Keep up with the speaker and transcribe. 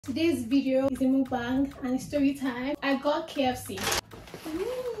Today's video is a mukbang and a story time. I got KFC.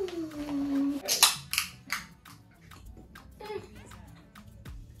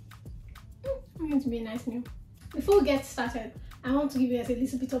 I'm going to be a nice meal. Before we get started, I want to give you guys a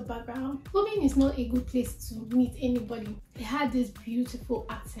little bit of background. Clubbing is not a good place to meet anybody. They had this beautiful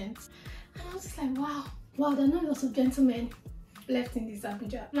accent, and I was just like, wow, there are not lots of gentlemen left in this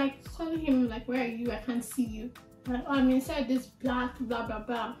Abuja. Like calling him like, where are you? I can't see you. Like, I'm inside this black blah blah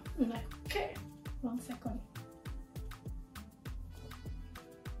blah. I'm like, okay, 1 second.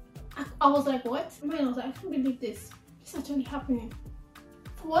 I was like, what? I was like, I can't believe this. It's actually happening.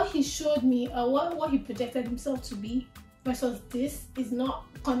 What he showed me, or what he projected himself to be, versus this is not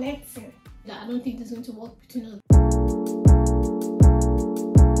connecting. That I don't think this is going to work between us.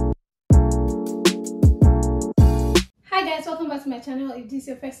 Hi guys, welcome back to my channel. If this is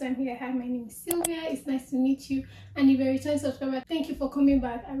your first time here, hi, my name is Sylvia. It's nice to meet you, and if you're a returning subscriber, thank you for coming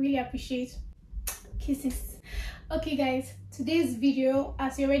back. I really appreciate. Kisses. Okay guys, today's video,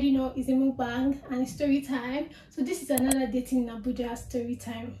 as you already know, is a mukbang and a story time. So this is another dating in Abuja story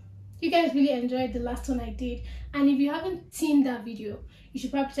time. You guys really enjoyed the last one I did, and if you haven't seen that video, you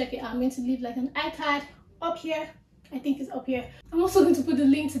should probably check it out. I'm going to leave like an iCard up here. I think it's up here. I'm also going to put the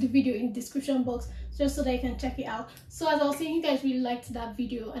link to the video in the description box just so that you can check it out. So as I was saying, you guys really liked that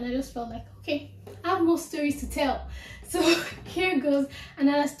video, and I just felt like, okay, I have more stories to tell. So here goes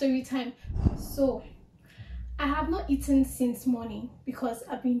another story time. So I have not eaten since morning because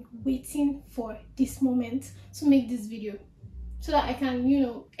I've been waiting for this moment to make this video so that I can, you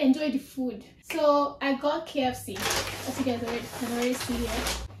know, enjoy the food. So I got KFC, as you guys can already see here.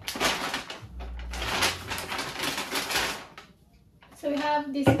 So we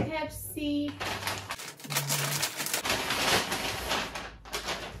have this KFC.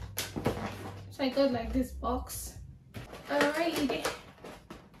 So I got like this box. Alright.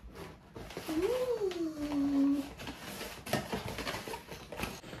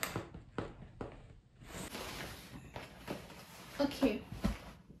 Okay.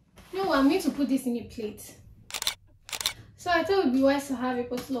 No, I'm going to put this in a plate. So I thought it would be wise to have a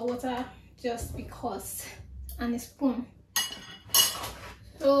bottle of water just because, and a spoon.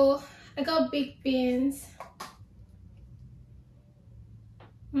 So I got baked beans.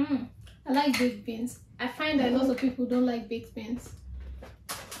 I like baked beans. I find that lots of people don't like baked beans.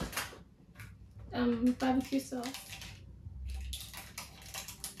 Barbecue sauce,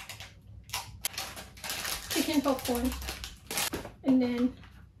 chicken popcorn, and then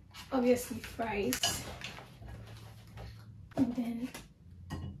obviously fries, and then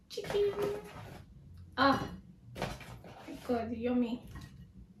chicken. Ah, my god, yummy.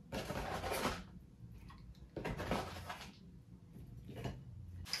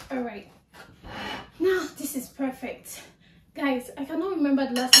 All right, now this is perfect. Guys, I cannot remember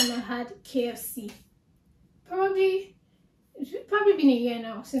the last time I had KFC. It's probably been a year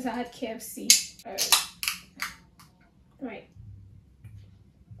now since I had KFC. Alright.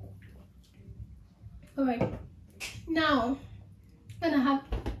 Now, I'm gonna have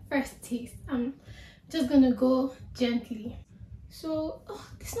first taste. I'm just gonna go gently. So, oh,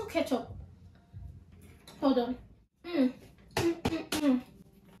 there's no ketchup. Hold on.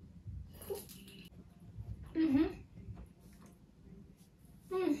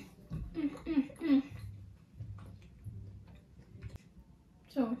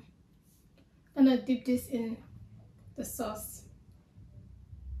 So I'm gonna dip this in the sauce.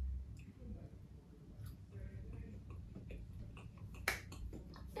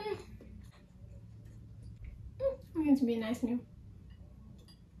 It's going to be a nice meal.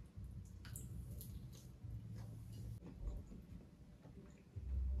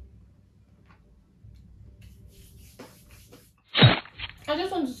 I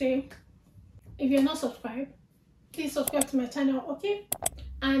just want to say, if you're not subscribed, please subscribe to my channel, okay?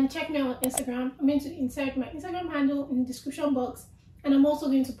 And check me out on Instagram. I'm going to insert my Instagram handle in the description box, and I'm also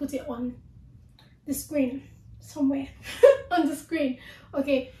going to put it on the screen somewhere on the screen.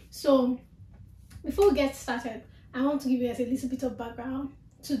 Okay, so before we get started, I want to give you guys a little bit of background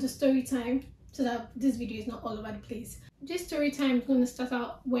to the story time so that this video is not all over the place. This story time is going to start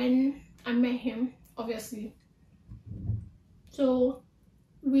out when I met him, obviously. So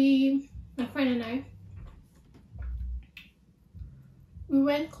my friend and I, we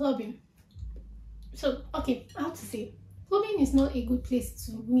went clubbing. So okay, I have to say, clubbing is not a good place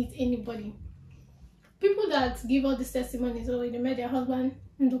to meet anybody. People that give all these testimonies, oh, they met their husband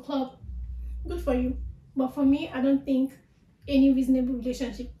in the club, good for you. But for me, I don't think any reasonable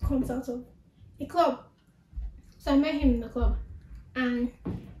relationship comes out of a club. So I met him in the club, and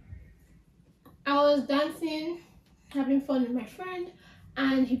I was dancing, having fun with my friend,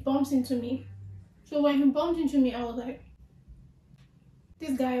 and he bumps into me. So when he bumped into me, I was like,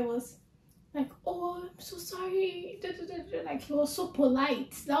 this guy was like, oh, I'm so sorry. Like, he was so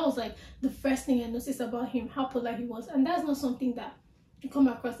polite. That was like the first thing I noticed about him, how polite he was. And that's not something that you come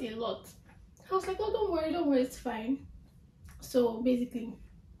across a lot. I was like, oh, don't worry, it's fine. So basically,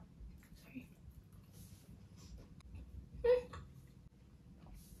 sorry.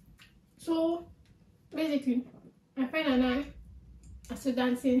 So basically, my friend and I are still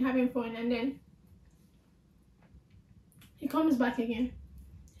dancing, having fun, and then he comes back again.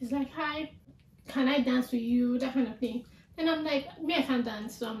 He's like, hi, can I dance with you? That kind of thing. And I'm like, me, I can't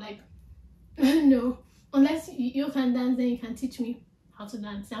dance. So I'm like, no, unless you can dance, then you can teach me how to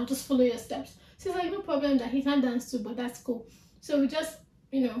dance. I'll just follow your steps. So it's like, no problem that he can't dance too, but that's cool. So we just,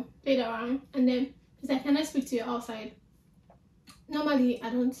 played around, and then he's like, can I speak to you outside? Normally, I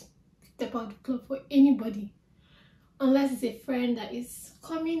don't step out the club for anybody unless it's a friend that is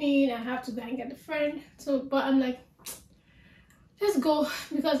coming in. I have to go and get the friend. So, but I'm like, let's go,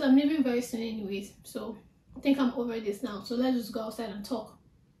 because I'm leaving very soon anyways. So I think I'm over this now. So let's just go outside and talk.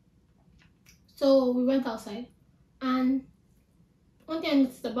 So we went outside, and one thing I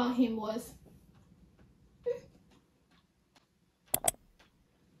noticed about him was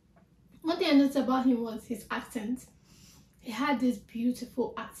his accent. He had this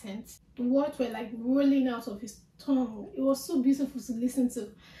beautiful accent. The words were like rolling out of his tongue. It was so beautiful to listen to.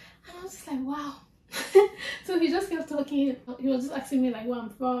 And I was just like, wow. So he just kept talking. He was just asking me like where I'm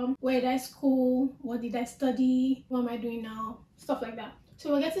from, where did I school, what did I study, what am I doing now, stuff like that.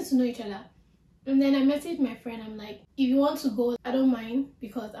 So we're getting to know each other. And then I messaged my friend. I'm like, if you want to go, I don't mind,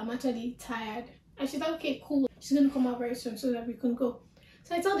 because I'm actually tired. And she's like, okay, cool. She's gonna come out very soon so that we can go.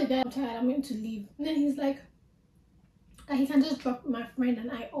 So I told the guy I'm tired, I'm going to leave. And then he's like, that he can just drop my friend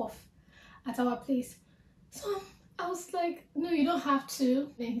and I off at our place. So I was like, no, you don't have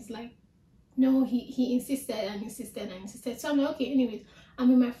to. Then he's like, no, he insisted and insisted and insisted. So I'm like, okay, anyways, I'm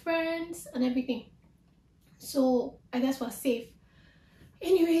with my friends and everything. So I guess we're safe.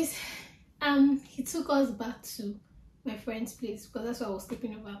 Anyways, he took us back to my friend's place, because that's where I was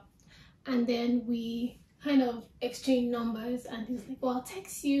sleeping over. And then we kind of exchanged numbers, and he's like, well, I'll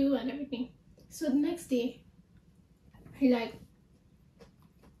text you and everything. So the next day, he like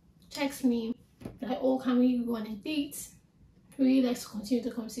texts me like, oh, can we go on a date? He really likes to continue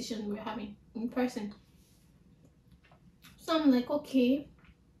the conversation we were having in person. So I'm like, okay.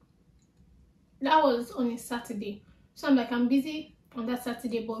 That was on a Saturday. So I'm like, I'm busy on that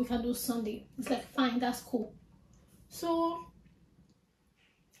Saturday, but we can do Sunday. It's like, fine, that's cool. So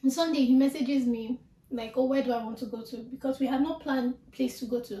on Sunday, he messages me like, oh, where do I want to go to? Because we had not planned place to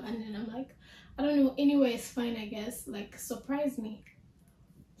go to. And then I'm like, I don't know, anywhere is fine, I guess. Like, surprise me.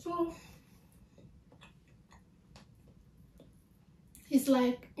 So he's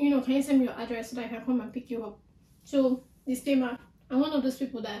like, can you send me your address so that I can come and pick you up? So disclaimer, I'm one of those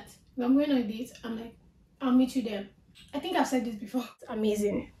people that if I'm going on a date, I'm like, I'll meet you there. I think I've said this before. It's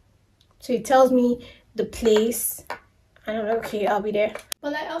amazing. So he tells me the place, and I'm like, okay, I'll be there.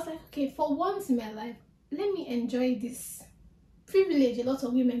 But like, I was like, okay, for once in my life, let me enjoy this privilege a lot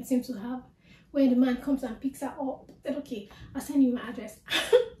of women seem to have, where the man comes and picks her up. I said, okay, I'll send you my address.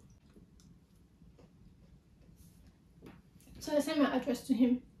 So I sent my address to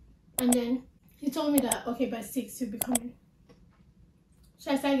him, and then he told me that, okay, by 6 he'll be coming.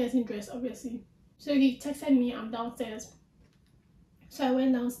 So I started getting dressed, obviously. So he texted me, I'm downstairs. So I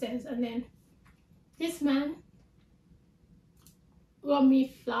went downstairs, and then this man brought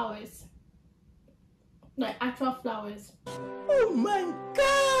me flowers, like actual flowers. Oh my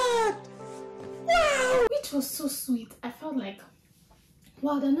god! Wow! Which was so sweet. I felt like,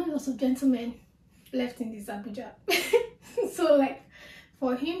 wow, there are not lots of gentlemen left in this Abuja. So like,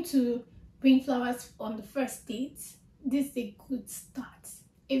 for him to bring flowers on the first date, this is a good start,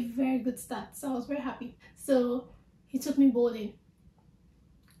 a very good start. So I was very happy. So he took me bowling,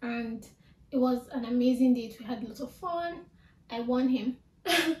 and it was an amazing date. We had lots of fun. I won him.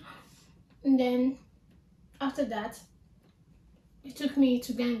 And then after that, he took me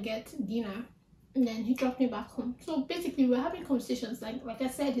to go and get dinner, and then he dropped me back home. So basically, we were having conversations. Like I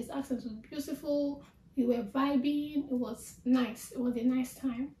said, his accent was beautiful. We were vibing. It was nice. It was a nice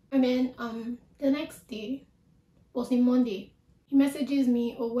time. And then the next day was a Monday. He messages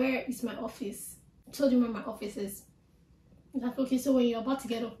me, oh, where is my office? I told him where my office is. He's like, okay, so when you're about to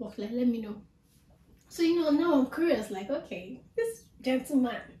get off work, like, let me know. So now I'm curious, like, okay, this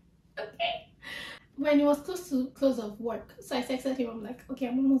gentleman, okay. When he was close of work, so I texted him. I'm like, okay,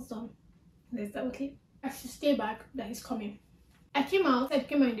 I'm almost done. And he's like, okay, I should stay back, that he's coming. I came out in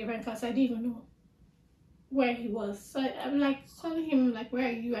the different car, so I didn't even know. where he was. So I'm like calling him like, where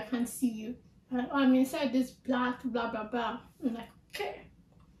are you? I can't see you. I'm inside this black blah blah blah. I'm like, okay.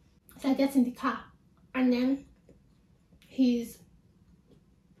 So I get in the car, and then he's,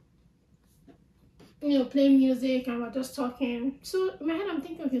 you know, playing music, and we're just talking. So in my head I'm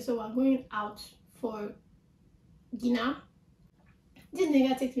thinking, okay, so we're going out for dinner. This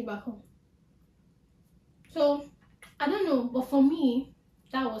nigga takes me back home. So I don't know, but for me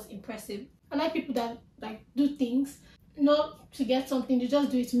that was impressive. I like people that like do things not to get something, they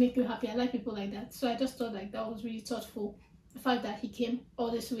just do it to make you happy. I like people like that. So I just thought like that was really thoughtful, the fact that he came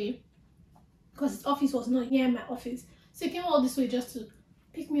all this way, because his office was not near my office. So he came all this way just to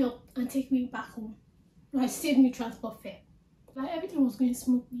pick me up and take me back home. Like, saved me transport fare. Like, everything was going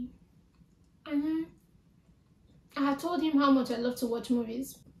smoothly. And then I had told him how much I love to watch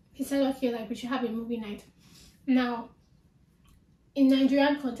movies. He said, okay, like we should have a movie night. Now, in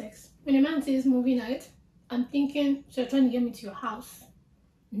Nigerian context, when a man says movie night, I'm thinking, so you're trying to get me to your house?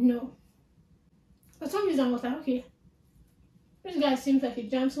 No. For some reason, I was like, okay, this guy seems like a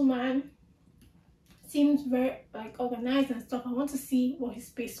gentleman, seems very like organized and stuff. I want to see what his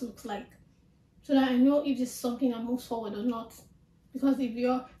space looks like, so that I know if this is something that moves forward or not. Because if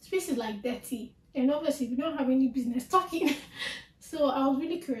your space is like dirty, then obviously we don't have any business talking. So I was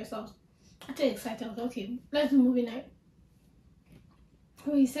really curious. I was actually excited. I was like, okay, let's do movie night.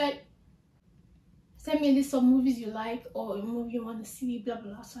 So he said, send me a list of movies you like or a movie you want to see, blah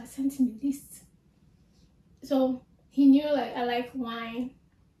blah blah. So I sent him a list. So he knew like I like wine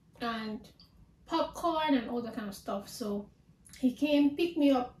and popcorn and all that kind of stuff. So he came, picked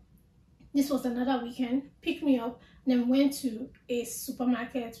me up. This was another weekend. Picked me up, and then went to a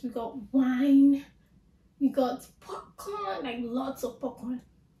supermarket. We got wine, we got popcorn, like lots of popcorn.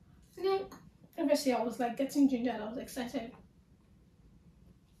 And then obviously I was like getting gingered. I was excited.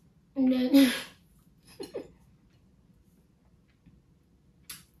 And then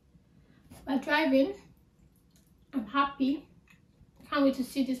we're driving. I'm happy. Can't wait to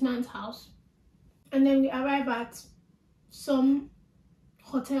see this man's house. And then we arrive at some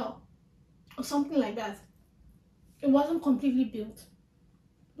hotel or something like that. It wasn't completely built,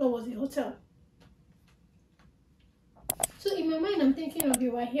 but it was a hotel. So in my mind, I'm thinking, okay,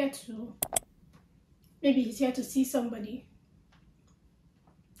 we're here to, maybe he's here to see somebody.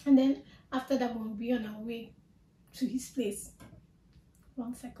 And then after that, we'll be on our way to his place.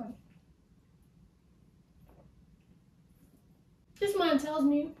 1 second. This man tells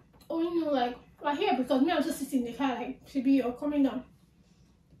me, oh, you know, like, we're here because me, I was just sitting in the car, like, Phoebe, you're coming down.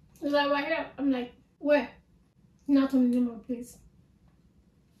 He's like, we're here. I'm like, where? Not on the name of the place.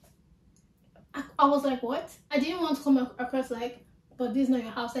 I was like, what? I didn't want to come across like, but this is not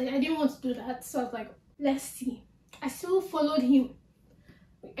your house. I didn't want to do that. So I was like, let's see. I still followed him.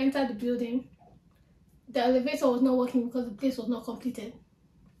 We entered the building. The elevator was not working because the place was not completed.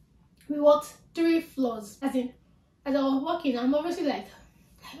 We walked 3 floors. As I was walking, I'm obviously like,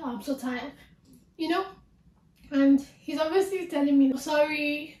 oh, I'm so tired, you know? And he's obviously telling me,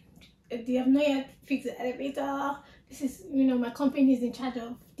 sorry, they have not yet fixed the elevator. This is, you know, my company is in charge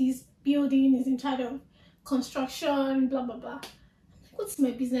of this building, is in charge of construction, blah, blah, blah. What's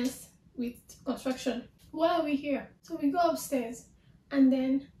my business with construction? Why are we here? So we go upstairs, and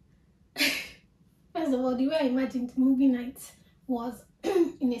then, first of all, the way I imagined movie night was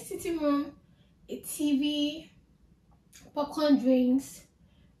in a sitting room, a TV, popcorn drinks,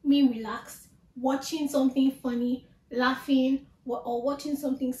 me relaxed, watching something funny, laughing, or watching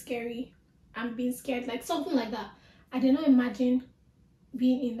something scary and being scared, like something like that. I did not imagine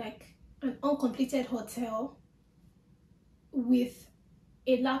being in like an uncompleted hotel with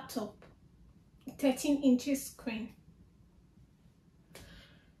a laptop, 13 inches screen.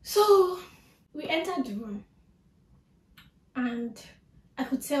 So we entered the room, and I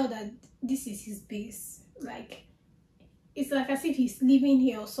could tell that this is his base. Like, it's like as if he's living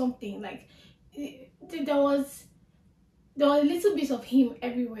here or something. Like, there was a little bit of him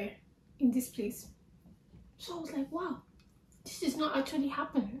everywhere in this place. So I was like, wow, this is not actually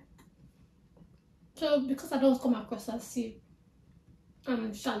happening. So because I don't come across as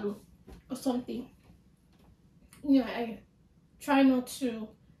shallow or something, you know, I try not to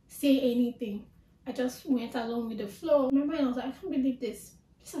say anything. I just went along with the flow. In my mind, I was like, I can't believe this.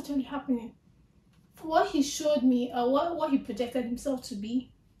 This is actually happening. What he showed me, or what he projected himself to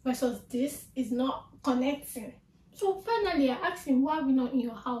be, versus this is not connecting. So finally, I asked him, why are we not in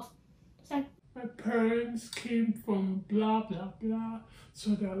your house? It's like, my parents came from blah blah blah,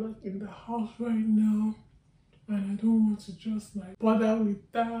 so they're like in the house right now, and I don't want to just like bother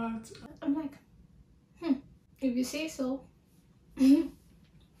with that. I'm like, if you say so.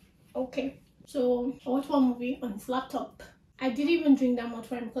 Okay. So I watched one movie on his laptop. I didn't even drink that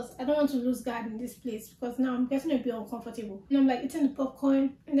much wine because I don't want to lose guard in this place, because now I'm getting a bit uncomfortable. And I'm like eating the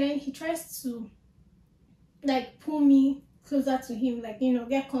popcorn, and then he tries to like pull me closer to him, like, you know,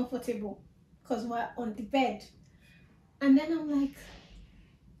 get comfortable because we're on the bed. And then I'm like,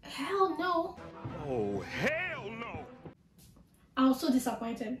 hell no. Oh, hell no. I was so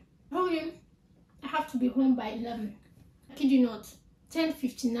disappointed. I told him I have to be home by 11. I kid you not,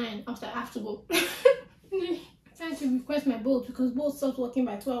 10:59 after I have to go. Trying to request my boat because boat stops working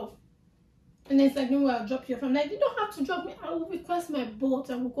by 12. And then it's like, no, I'll drop you off. I'm like, you don't have to drop me. I will request my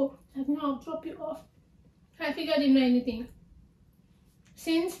boat. I will go. Like, no, I'll drop you off. I figured I didn't know anything.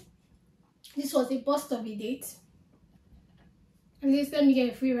 Since this was a bust of a date, at least let me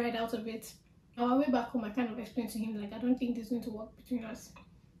get a free ride out of it. On our way back home, I kind of explained to him, like, I don't think this is going to work between us.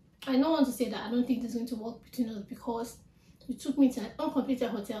 I don't want to say that I don't think this is going to work between us, because you took me to an uncompleted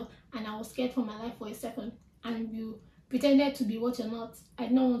hotel and I was scared for my life for a second, and you pretended to be what you're not. I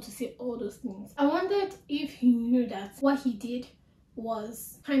don't want to say all those things. I wondered if he knew that what he did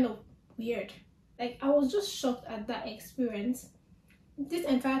was kind of weird. Like, I was just shocked at that experience. This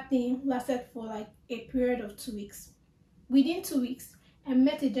entire thing lasted for like a period of 2 weeks. Within 2 weeks, I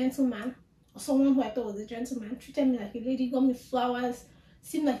met a gentleman, or someone who I thought was a gentleman, treated me like a lady, got me flowers,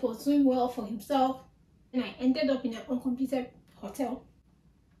 seemed like he was doing well for himself, and I ended up in an uncompleted hotel.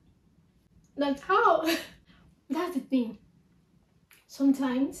 Like, how? That's the thing.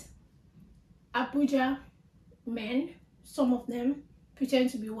 Sometimes Abuja men, some of them, pretend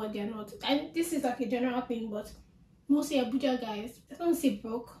to be what they're not. And this is like a general thing, but mostly Abuja guys, I don't say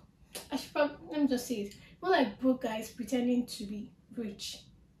broke. Let me just say it. More like broke guys pretending to be rich,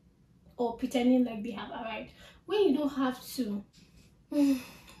 or pretending like they have arrived when you don't have to.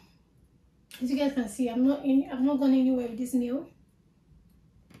 As you guys can see, I've not gone anywhere with this meal.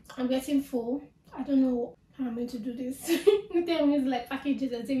 I'm getting full. I don't know how I'm going to do this. Tell me, like,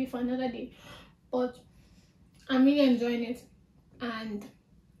 packages and save it for another day. But I'm really enjoying it, and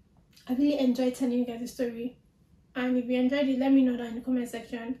I really enjoyed telling you guys the story. And if you enjoyed it, let me know down in the comment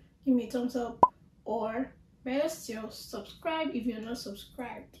section. Give me a thumbs up, or better still, subscribe if you're not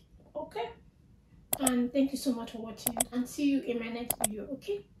subscribed. Okay? And thank you so much for watching, and see you in my next video.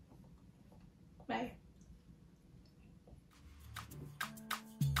 Okay? Bye.